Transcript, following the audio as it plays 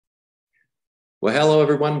Well, hello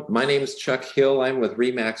everyone. My name is Chuck Hill. I'm with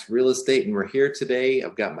Remax Real Estate, and we're here today.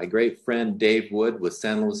 I've got my great friend Dave Wood with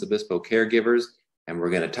San Luis Obispo Caregivers, and we're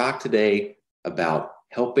going to talk today about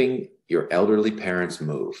helping your elderly parents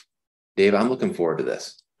move. Dave, I'm looking forward to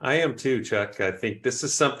this. I am too, Chuck. I think this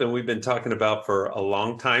is something we've been talking about for a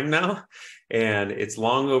long time now, and it's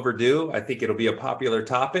long overdue. I think it'll be a popular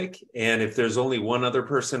topic. And if there's only one other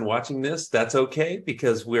person watching this, that's okay,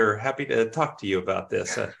 because we're happy to talk to you about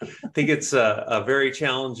this. I think it's a very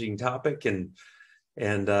challenging topic, and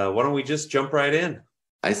why don't we just jump right in?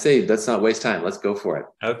 I say let's not waste time. Let's go for it.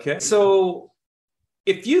 Okay. So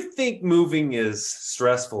if you think moving is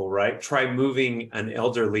stressful, right? Try moving an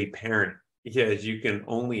elderly parent. Yeah, as you can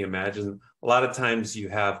only imagine, a lot of times you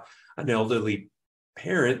have an elderly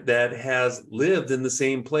parent that has lived in the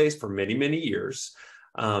same place for many, many years.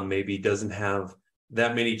 Maybe doesn't have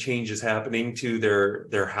that many changes happening to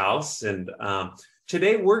their house. And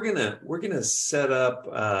today we're gonna set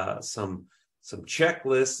up some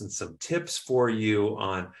checklists and some tips for you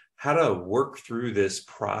on how to work through this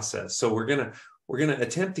process. So we're gonna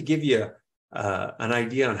attempt to give you an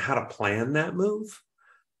idea on how to plan that move.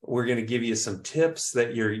 We're going to give you some tips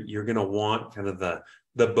that you're going to want, kind of the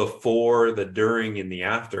before, the during, and the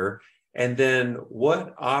after, and then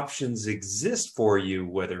what options exist for you,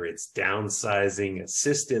 whether it's downsizing,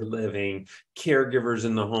 assisted living, caregivers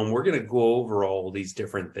in the home. We're going to go over all these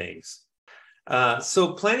different things.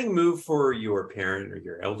 So planning move for your parent or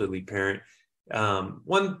your elderly parent,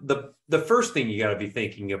 the first thing you got to be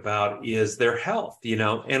thinking about is their health, and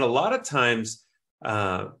a lot of times,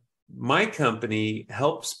 my company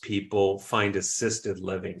helps people find assisted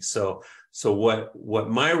living. So what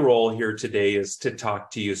my role here today is to talk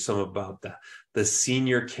to you some about the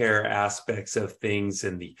senior care aspects of things,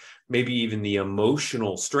 and maybe even the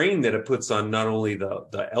emotional strain that it puts on not only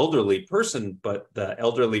the elderly person, but the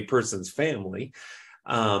elderly person's family.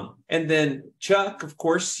 And then Chuck, of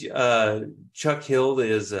course, Chuck Hill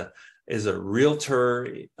is a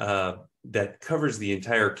realtor that covers the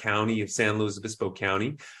entire county of San Luis Obispo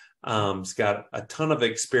County. He's got a ton of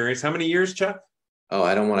experience. How many years, Chuck? Oh,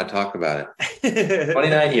 I don't want to talk about it.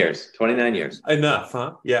 29 years. 29 years. Enough,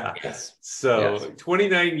 huh? Yeah. Yes. So yes.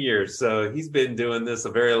 29 years. So he's been doing this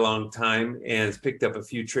a very long time and has picked up a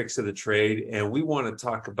few tricks of the trade. And we want to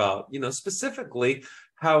talk about, specifically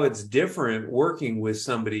how it's different working with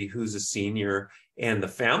somebody who's a senior and the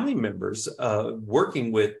family members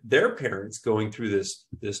working with their parents going through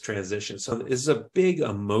this transition. So it's a big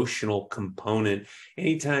emotional component.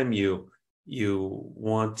 Anytime you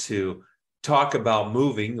want to talk about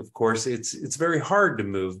moving, of course, it's very hard to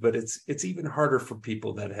move, but it's even harder for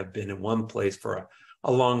people that have been in one place for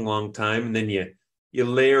a long, long time. And then you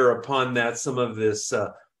layer upon that some of this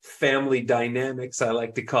family dynamics, I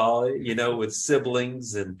like to call it, with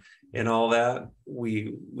siblings and all that.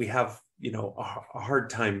 We have a hard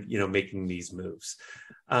time, making these moves.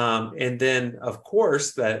 And then, of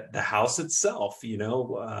course, that the house itself,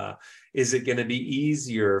 is it going to be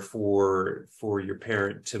easier for your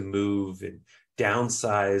parent to move and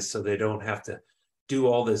downsize so they don't have to do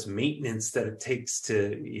all this maintenance that it takes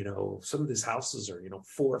to, some of these houses are,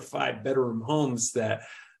 4 or 5 bedroom homes that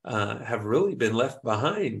have really been left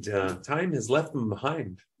behind. Time has left them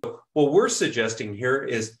behind. What we're suggesting here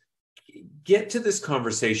is get to this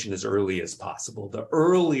conversation as early as possible. The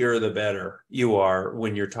earlier, the better you are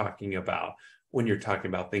when you're talking about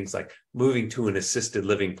things like moving to an assisted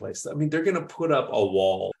living place. I mean, they're going to put up a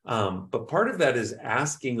wall, but part of that is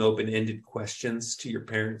asking open-ended questions to your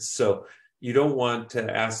parents. So you don't want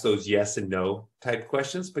to ask those yes and no type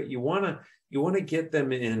questions, but you want to get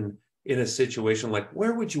them in a situation like,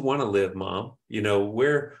 where would you want to live, Mom?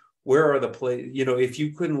 Where are the place? If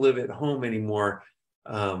you couldn't live at home anymore,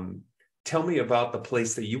 tell me about the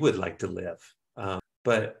place that you would like to live.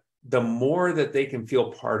 But the more that they can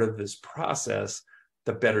feel part of this process,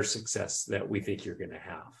 the better success that we think you're going to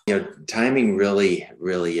have. Timing really,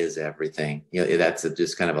 really is everything. That's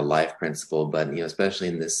just kind of a life principle, but, especially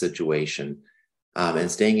in this situation,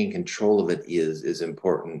 and staying in control of it is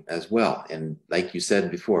important as well. And like you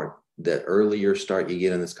said before, the earlier start you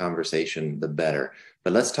get in this conversation, the better.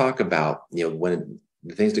 But let's talk about, when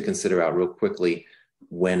the things to consider out real quickly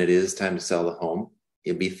when it is time to sell the home.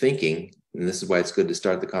 You'll be thinking, and this is why it's good to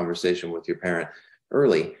start the conversation with your parent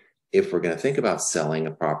early. If we're going to think about selling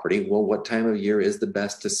a property, well, what time of year is the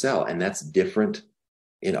best to sell? And that's different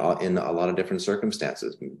in a lot of different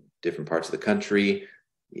circumstances. Different parts of the country,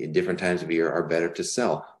 different times of year are better to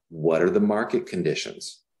sell. What are the market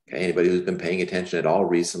conditions? Okay, anybody who's been paying attention at all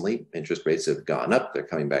recently, interest rates have gone up, they're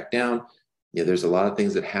coming back down. There's a lot of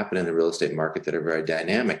things that happen in the real estate market that are very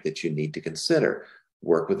dynamic that you need to consider.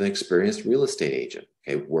 work with an experienced real estate agent.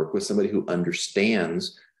 Okay, work with somebody who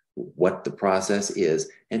understands what the process is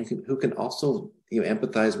and who can also,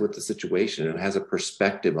 empathize with the situation and has a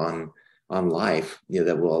perspective on life,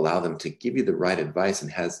 that will allow them to give you the right advice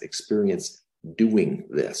and has experience doing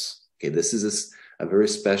this. Okay, this is a very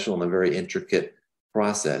special and a very intricate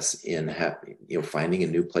process in finding a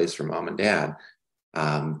new place for mom and dad.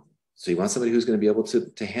 So you want somebody who's going to be able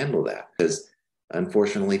to handle that, because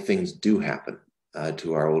unfortunately things do happen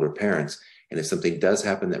to our older parents. And if something does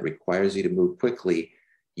happen that requires you to move quickly,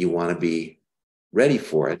 you want to be ready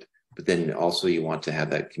for it. But then also you want to have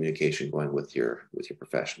that communication going with your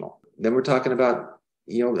professional. Then we're talking about,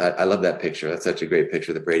 I love that picture. That's such a great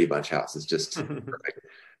picture. The Brady Bunch house is just perfect.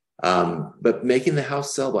 But making the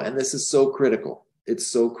house sellable, and this is so critical. It's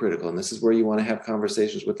so critical. And this is where you want to have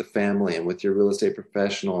conversations with the family and with your real estate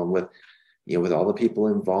professional and with, with all the people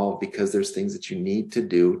involved, because there's things that you need to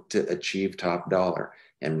do to achieve top dollar.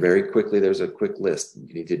 And very quickly, there's a quick list.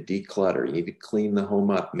 You need to declutter. You need to clean the home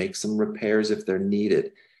up, make some repairs if they're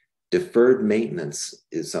needed. Deferred maintenance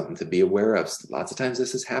is something to be aware of. Lots of times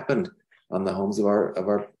this has happened on the homes of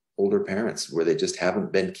our older parents, where they just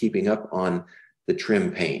haven't been keeping up on the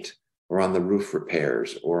trim paint or on the roof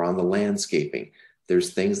repairs or on the landscaping.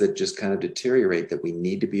 There's things that just kind of deteriorate that we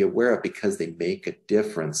need to be aware of, because they make a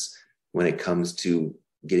difference when it comes to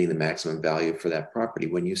getting the maximum value for that property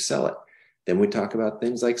when you sell it. Then we talk about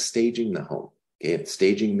things like staging the home. Okay?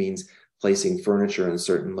 Staging means placing furniture in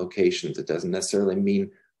certain locations. It doesn't necessarily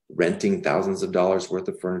mean renting thousands of dollars worth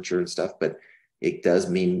of furniture and stuff, but it does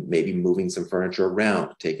mean maybe moving some furniture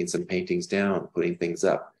around, taking some paintings down, putting things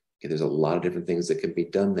up. Okay? There's a lot of different things that can be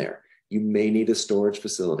done there. You may need a storage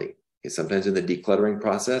facility. Okay? Sometimes in the decluttering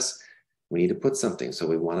process, we need to put something. So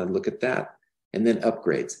we want to look at that. And then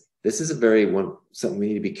upgrades. This is something we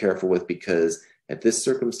need to be careful with, because at this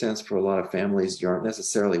circumstance, for a lot of families, you aren't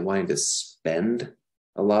necessarily wanting to spend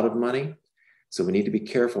a lot of money. So we need to be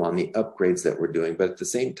careful on the upgrades that we're doing. But at the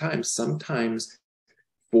same time, sometimes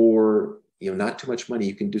for not too much money,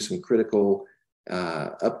 you can do some critical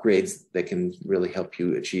upgrades that can really help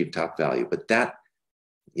you achieve top value. But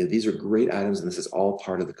these are great items, and this is all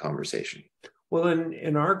part of the conversation. Well,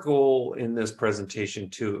 and our goal in this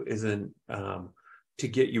presentation too isn't to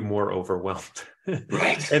get you more overwhelmed.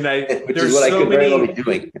 Right. And which is what I could very well be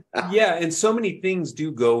doing. Yeah. And so many things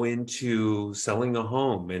do go into selling a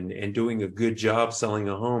home and doing a good job selling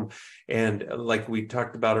a home. And like we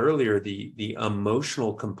talked about earlier, the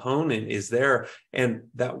emotional component is there. And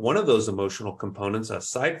that one of those emotional components,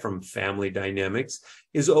 aside from family dynamics,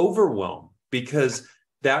 is overwhelm, because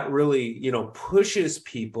that really, pushes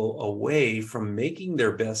people away from making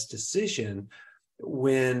their best decision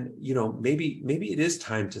when, maybe it is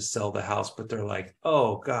time to sell the house, but they're like,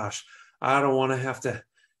 oh gosh, I don't want to have to,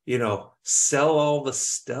 sell all the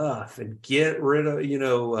stuff and get rid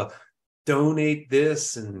of, donate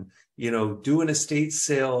this and, do an estate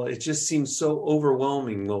sale. It just seems so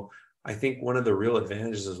overwhelming. Well, I think one of the real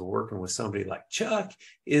advantages of working with somebody like Chuck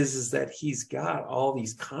is that he's got all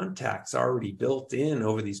these contacts already built in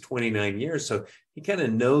over these 29 years. So he kind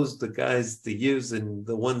of knows the guys to use and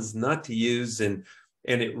the ones not to use. And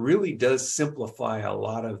it really does simplify a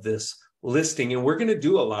lot of this listing. And we're going to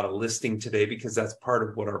do a lot of listing today, because that's part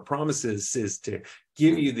of what our promise is to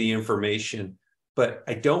give you the information. But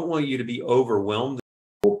I don't want you to be overwhelmed.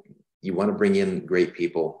 You want to bring in great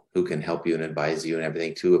people who can help you and advise you and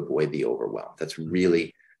everything to avoid the overwhelm. That's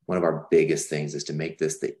really one of our biggest things, is to make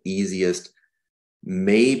this the easiest,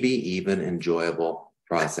 maybe even enjoyable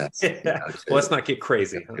process. Well, let's not get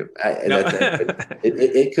crazy. Huh?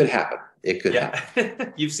 It could happen. It could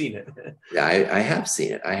happen. You've seen it. Yeah, I have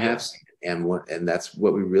seen it. I have seen it. And that's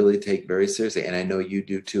what we really take very seriously. And I know you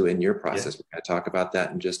do too in your process. We're going to talk about that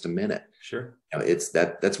in just a minute. Sure.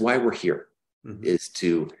 That's why we're here, is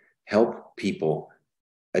to help people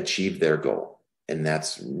achieve their goal. And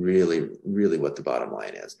that's really, really what the bottom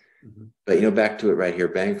line is. But, back to it right here,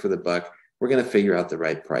 bang for the buck. We're going to figure out the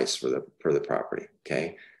right price for the property.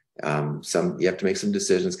 Okay. You have to make some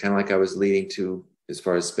decisions, kind of like I was leading to as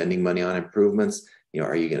far as spending money on improvements.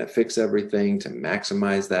 Are you going to fix everything to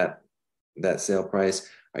maximize that sale price?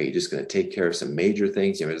 Are you just going to take care of some major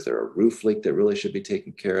things? Is there a roof leak that really should be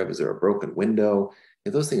taken care of? Is there a broken window?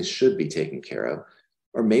 Those things should be taken care of.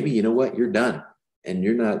 Or maybe, you're done and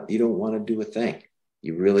you don't want to do a thing.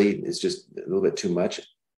 It's just a little bit too much.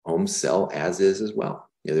 Homes sell as is as well.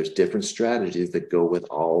 There's different strategies that go with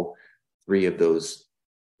all three of those,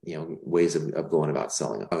 ways of going about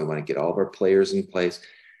selling. We want to get all of our players in place.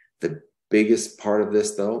 The biggest part of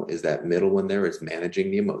this, though, is that middle one there is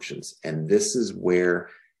managing the emotions. And this is where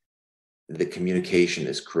the communication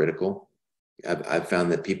is critical. I've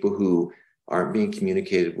found that people who aren't being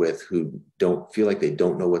communicated with, who don't feel like they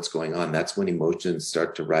don't know what's going on, that's when emotions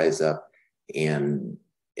start to rise up, and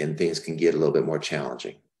things can get a little bit more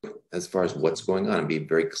challenging as far as what's going on, and be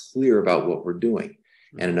very clear about what we're doing.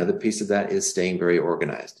 And another piece of that is staying very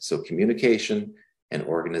organized. So communication and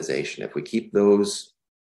organization, if we keep those,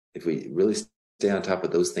 if we really stay on top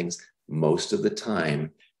of those things most of the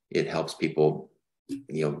time, it helps people,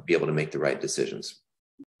 be able to make the right decisions.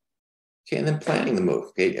 Okay, and then planning the move.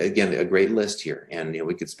 Okay, again, a great list here, and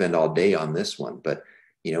we could spend all day on this one, but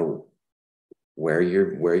where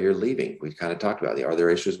you're leaving, we kind of talked about. Are there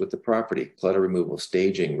issues with the property? Clutter removal,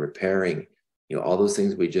 staging, repairing, all those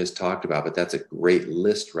things we just talked about. But that's a great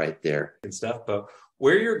list right there. And stuff, but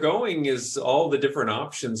where you're going is all the different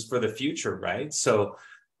options for the future, right? So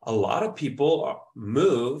a lot of people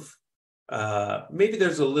move. Maybe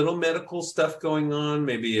there's a little medical stuff going on.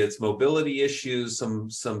 Maybe it's mobility issues,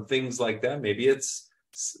 some things like that. Maybe it's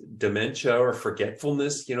dementia or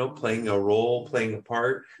forgetfulness, playing a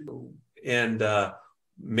part. And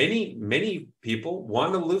many people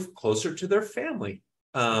want to live closer to their family.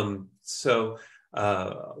 So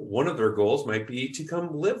one of their goals might be to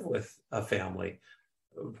come live with a family.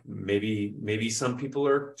 Maybe some people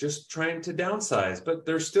are just trying to downsize, but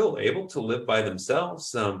they're still able to live by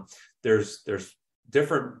themselves. There's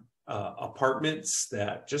different apartments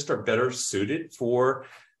that just are better suited for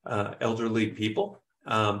elderly people.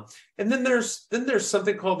 And then there's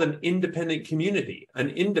something called an independent community. An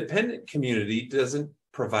independent community doesn't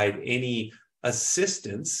provide any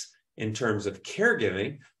assistance in terms of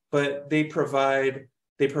caregiving, but they provide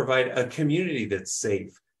a community that's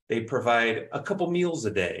safe. They provide a couple meals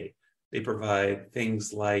a day. They provide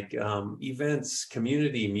things like events,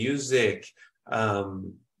 community, music,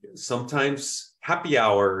 sometimes happy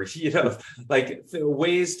hour, like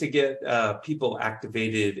ways to get people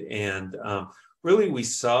activated. And really, we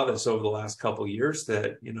saw this over the last couple of years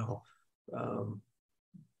that,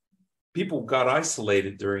 people got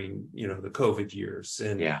isolated during, the COVID years.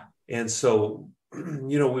 And so,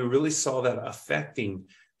 we really saw that affecting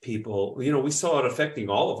people. We saw it affecting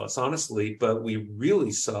all of us, honestly, but we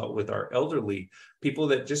really saw it with our elderly people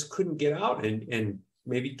that just couldn't get out and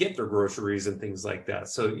maybe get their groceries and things like that.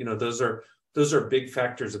 So, those are big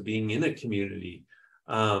factors of being in a community.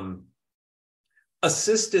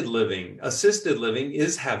 Assisted living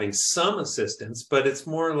is having some assistance, but it's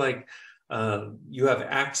more like you have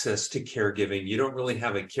access to caregiving. You don't really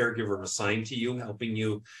have a caregiver assigned to you, helping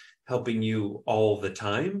you all the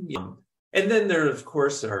time. And then there, of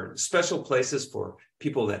course, are special places for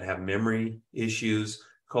people that have memory issues,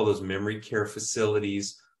 call those memory care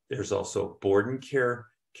facilities. There's also board and care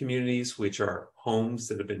communities, which are homes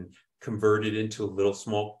that have been converted into a little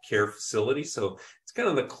small care facility. So it's kind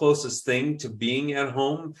of the closest thing to being at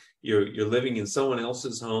home. You're living in someone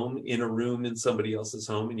else's home, in a room in somebody else's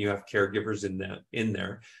home, and you have caregivers in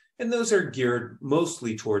there. And those are geared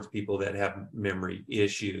mostly towards people that have memory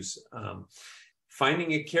issues.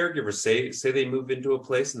 Finding a caregiver, say they move into a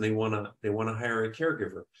place and they want to hire a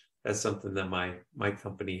caregiver. That's something that my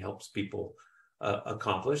company helps people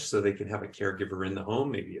accomplish, so they can have a caregiver in the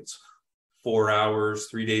home. Maybe it's 4 hours,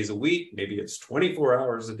 3 days a week. Maybe it's 24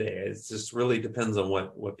 hours a day. It just really depends on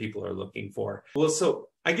what people are looking for. Well, so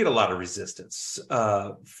I get a lot of resistance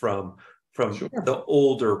from sure. The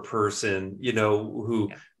older person, who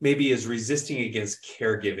maybe is resisting against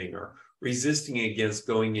caregiving or resisting against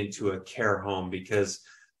going into a care home because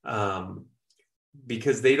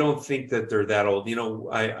they don't think that they're that old.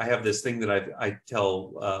 I have this thing that I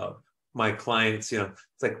tell my clients,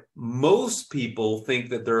 it's like most people think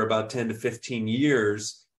that they're about 10 to 15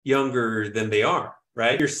 years younger than they are,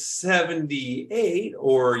 right? You're 78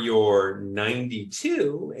 or you're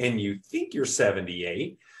 92 and you think you're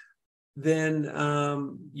 78, then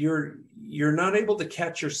you're not able to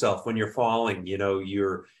catch yourself when you're falling.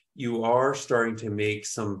 You are starting to make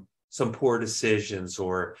some poor decisions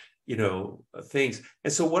or things.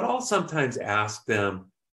 And so what I'll sometimes ask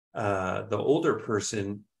them, the older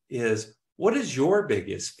person, is, what is your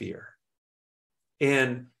biggest fear?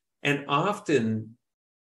 And often,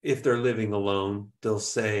 if they're living alone, they'll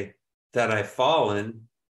say that I've fallen,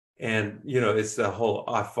 and it's the whole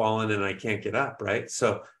I've fallen and I can't get up, right?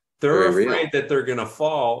 So they're afraid that they're going to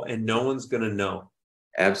fall and no one's going to know.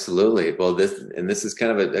 Absolutely. Well, this is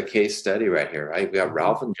kind of a case study right here. I've got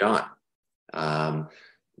Ralph and John.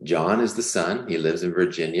 John is the son. He lives in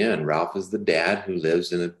Virginia, and Ralph is the dad, who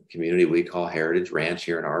lives in a community we call Heritage Ranch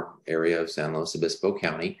here in our area of San Luis Obispo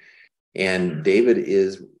County. And David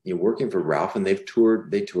is working for Ralph, and they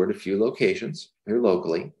toured a few locations here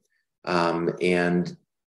locally. And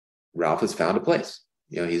Ralph has found a place.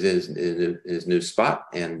 He's in his new spot,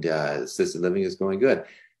 and assisted living is going good.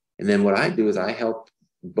 And then what I do is I help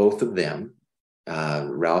both of them,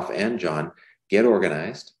 Ralph and John, get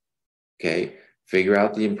organized, okay, figure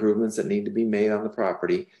out the improvements that need to be made on the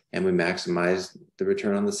property, and we maximize the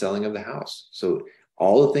return on the selling of the house. So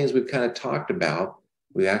all the things we've kind of talked about,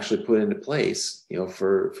 we actually put into place,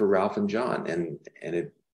 for Ralph and John, and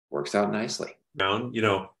it works out nicely.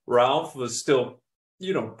 Ralph was still,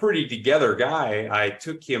 pretty together guy. I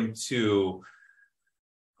took him to,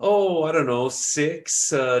 I don't know, 6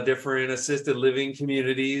 different assisted living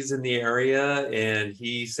communities in the area. And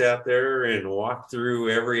he sat there and walked through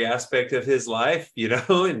every aspect of his life,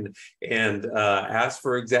 and asked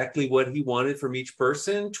for exactly what he wanted from each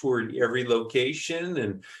person, toured every location.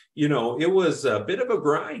 And, it was a bit of a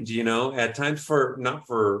grind, at times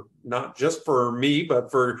not just for me,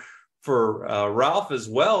 but for Ralph as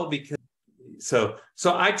well, because so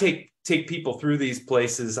I take people through these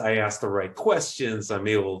places. I ask the right questions. I'm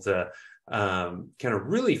able to kind of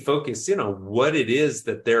really focus in on what it is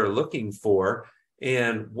that they're looking for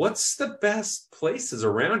and what's the best places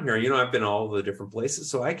around here. I've been all the different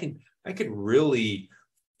places, so I can really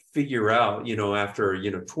figure out,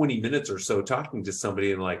 after 20 minutes or so talking to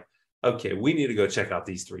somebody, and like, okay, we need to go check out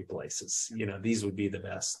these 3 places. These would be the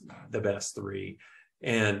best 3.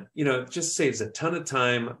 And, it just saves a ton of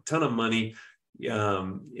time, a ton of money,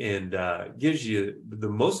 and gives you the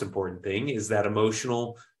most important thing is that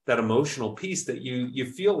emotional piece that you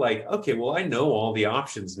feel like, okay, well, I know all the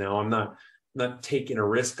options now. I'm not taking a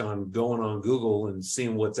risk on going on Google and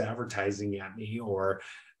seeing what's advertising at me, or,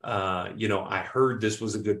 I heard this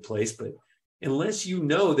was a good place, but unless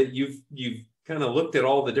that you've kind of looked at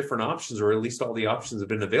all the different options, or at least all the options have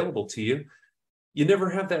been available to you, you never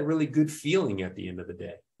have that really good feeling at the end of the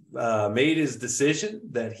day. Made his decision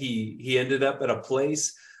that he ended up at a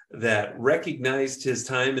place that recognized his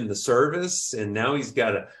time in the service, and now he's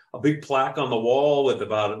got a big plaque on the wall with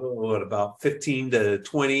about 15 to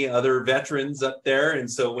 20 other veterans up there. And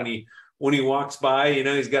so when he walks by,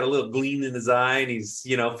 he's got a little gleam in his eye, and he's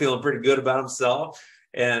feeling pretty good about himself.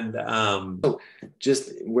 And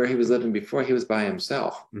just where he was living before, he was by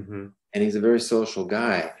himself. Mm-hmm. And he's a very social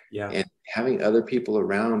guy. Yeah. And having other people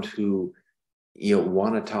around who,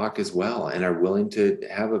 want to talk as well and are willing to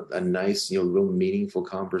have a nice, real meaningful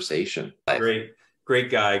conversation. Great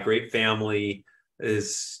guy, great family.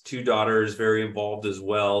 His 2 daughters very involved as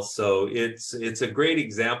well. So it's a great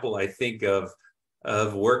example, I think, of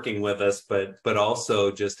working with us, but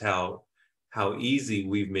also just how easy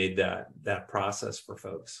we've made that process for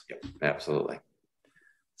folks. Yep, absolutely.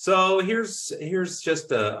 So here's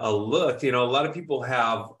just a look. A lot of people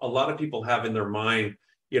have in their mind,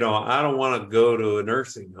 I don't want to go to a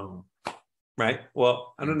nursing home, right?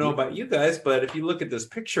 Well, I don't know about you guys, but if you look at this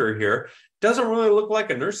picture here, it doesn't really look like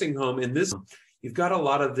a nursing home. In this, you've got a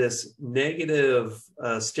lot of this negative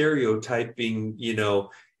stereotyping,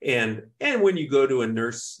 and when you go to a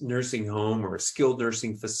nursing home or a skilled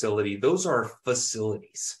nursing facility, those are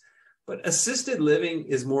facilities. But assisted living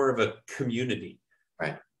is more of a community.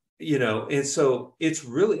 Right. And so it's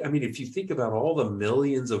really, if you think about all the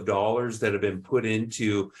millions of dollars that have been put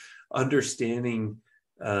into understanding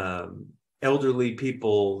elderly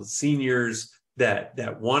people, seniors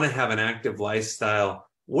that want to have an active lifestyle,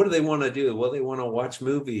 what do they want to do? Well, they want to watch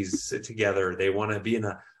movies together. They want to be in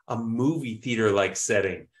a movie theater-like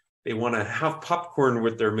setting. They want to have popcorn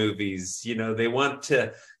with their movies. They want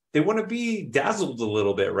to be dazzled a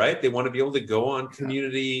little bit, right? They want to be able to go on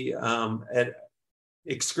community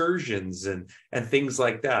excursions and things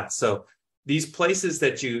like that. So these places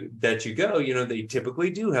that you go, they typically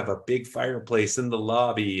do have a big fireplace in the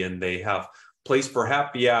lobby, and they have place for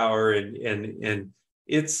happy hour, and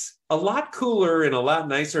it's a lot cooler and a lot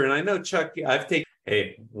nicer. And I know, Chuck,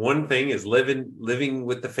 one thing is living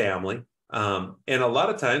with the family. And a lot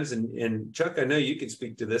of times, and Chuck, I know you can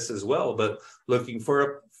speak to this as well, but looking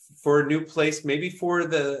for a new place, maybe for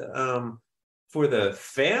the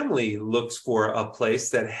family looks for a place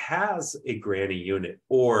that has a granny unit,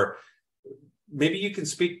 or maybe you can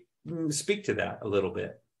speak to that a little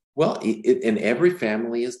bit. Well, and every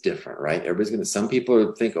family is different, right? Some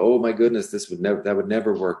people think, oh my goodness, that would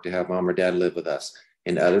never work to have mom or dad live with us.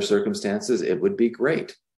 In other circumstances, it would be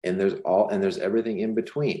great. And there's everything in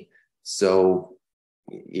between. So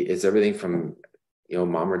it's everything from,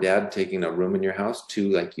 mom or dad taking a room in your house to,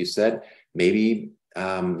 like you said, maybe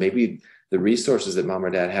the resources that mom or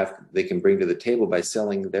dad have, they can bring to the table by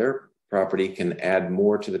selling their property can add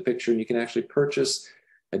more to the picture, and you can actually purchase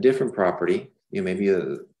a different property. Maybe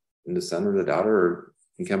the son or the daughter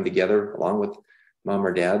can come together along with mom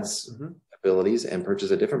or dad's abilities and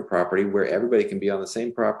purchase a different property where everybody can be on the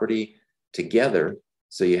same property together.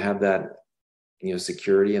 So you have that,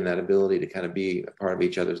 security and that ability to kind of be a part of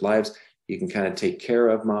each other's lives. You can kind of take care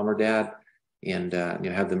of mom or dad and,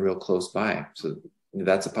 have them real close by. So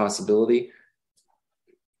that's a possibility.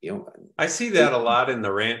 I see that a lot in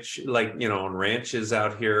the ranch, like, on ranches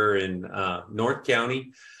out here in North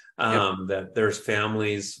County, that there's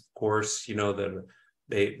families, of course, that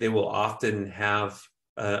they will often have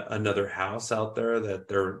another house out there that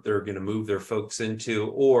they're going to move their folks into,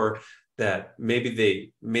 or that maybe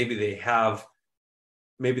they have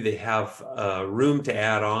room to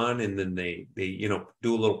add on, and then they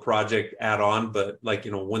do a little project add on, but like,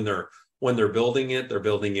 when they're building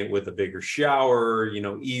it with a bigger shower,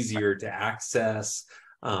 easier to access,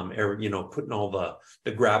 putting all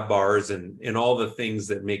the grab bars and all the things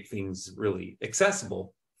that make things really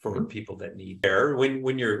accessible for people that need care.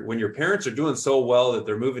 When your parents are doing so well that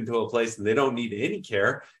they're moving to a place and they don't need any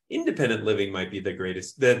care, independent living might be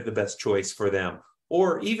the best choice for them.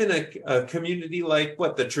 Or even a community like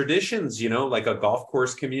the Traditions, like a golf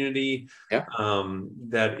course community,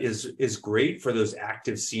 that is great for those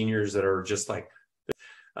active seniors that are just like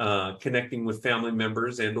connecting with family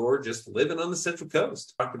members and or just living on the Central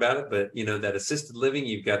Coast. Talked about it, but that assisted living,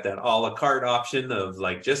 you've got that a la carte option of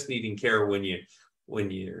like just needing care when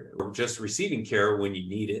you're just receiving care when you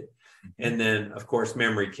need it. And then of course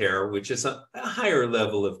memory care, which is a higher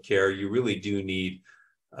level of care. You really do need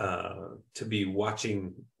to be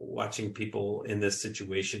watching people in this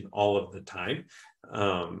situation all of the time.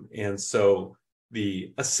 And so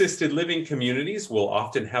the assisted living communities will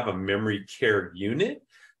often have a memory care unit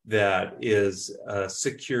that is a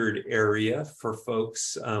secured area for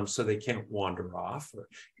folks, so they can't wander off or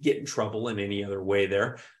get in trouble in any other way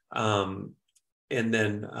there. And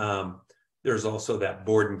then there's also that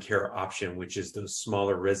board and care option, which is those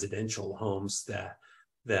smaller residential homes that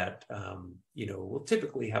will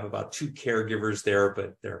typically have about 2 caregivers there,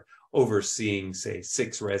 but they're overseeing, say,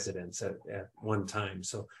 6 residents at one time.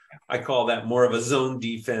 So I call that more of a zone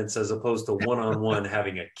defense as opposed to one-on-one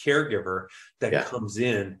having a caregiver that comes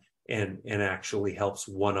in and actually helps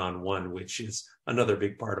one-on-one, which is another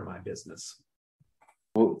big part of my business.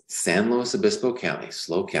 Well, San Luis Obispo County,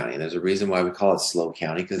 slow county. And there's a reason why we call it slow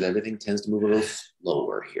county, because everything tends to move a little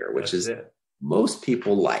slower here, which is most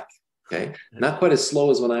people like. Okay, not quite as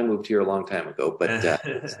slow as when I moved here a long time ago, but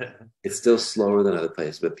it's still slower than other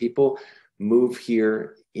places. But people move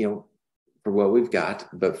here, for what we've got.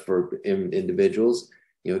 But for individuals,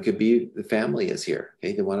 it could be the family is here.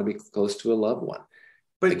 Okay, they want to be close to a loved one.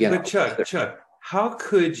 But Chuck, how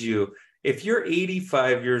could you, if you're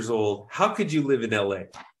 85 years old, how could you live in LA?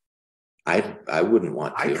 I wouldn't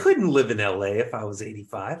want to. I couldn't live in LA if I was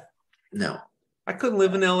 85. No, I couldn't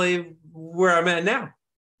live in LA where I'm at now.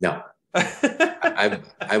 No.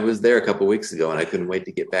 I was there a couple of weeks ago and I couldn't wait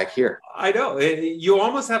to get back here. I know. You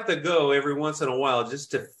almost have to go every once in a while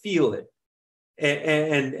just to feel it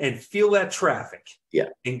and feel that traffic. Yeah.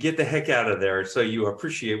 And get the heck out of there so you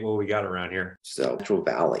appreciate what we got around here. So Central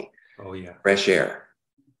Valley. Oh yeah. Fresh air.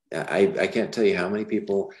 I can't tell you how many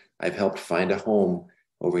people I've helped find a home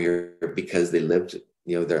over here because they lived,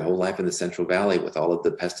 their whole life in the Central Valley with all of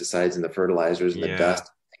the pesticides and the fertilizers and the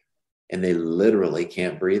dust. And they literally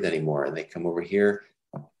can't breathe anymore. And they come over here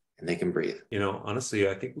and they can breathe. Honestly,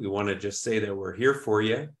 I think we want to just say that we're here for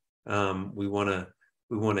you. We want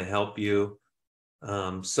to help you.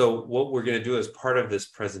 So what we're going to do as part of this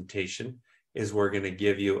presentation is we're going to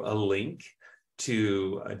give you a link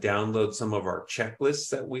to download some of our checklists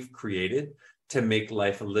that we've created to make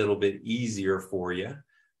life a little bit easier for you.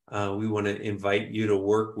 We want to invite you to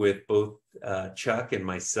work with both Chuck and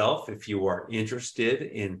myself if you are interested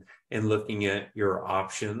in looking at your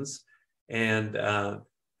options. And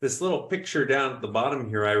this little picture down at the bottom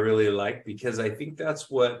here I really like, because I think that's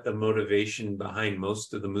what the motivation behind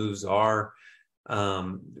most of the moves are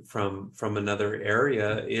from another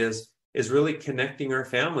area is really connecting our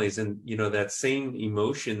families. And that same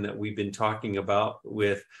emotion that we've been talking about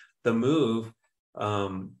with the move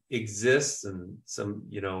exists, and some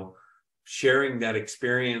sharing that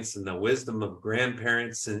experience and the wisdom of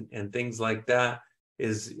grandparents and things like that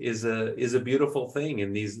is a beautiful thing.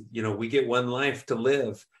 And these, we get one life to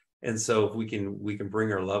live. And so if we can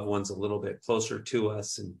bring our loved ones a little bit closer to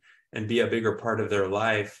us and be a bigger part of their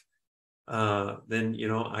life, then,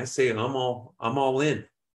 I say I'm all in.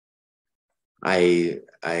 I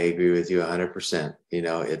agree with you 100%.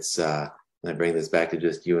 It's, I bring this back to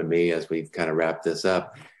just you and me as we kind of wrap this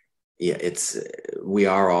up. Yeah, we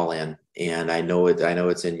are all in, and I know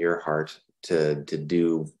it's in your heart to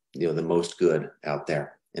do the most good out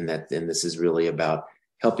there, and this is really about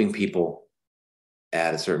helping people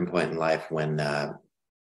at a certain point in life when a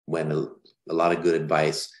lot of good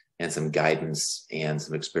advice and some guidance and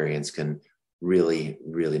some experience can really,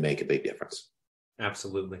 really make a big difference.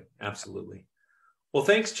 Absolutely. Absolutely. Well,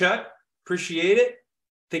 thanks, Chuck. Appreciate it.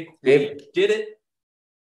 Think we did it.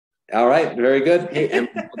 All right. Very good. Hey, and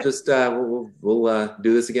we'll just, we'll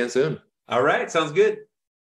do this again soon. All right. Sounds good.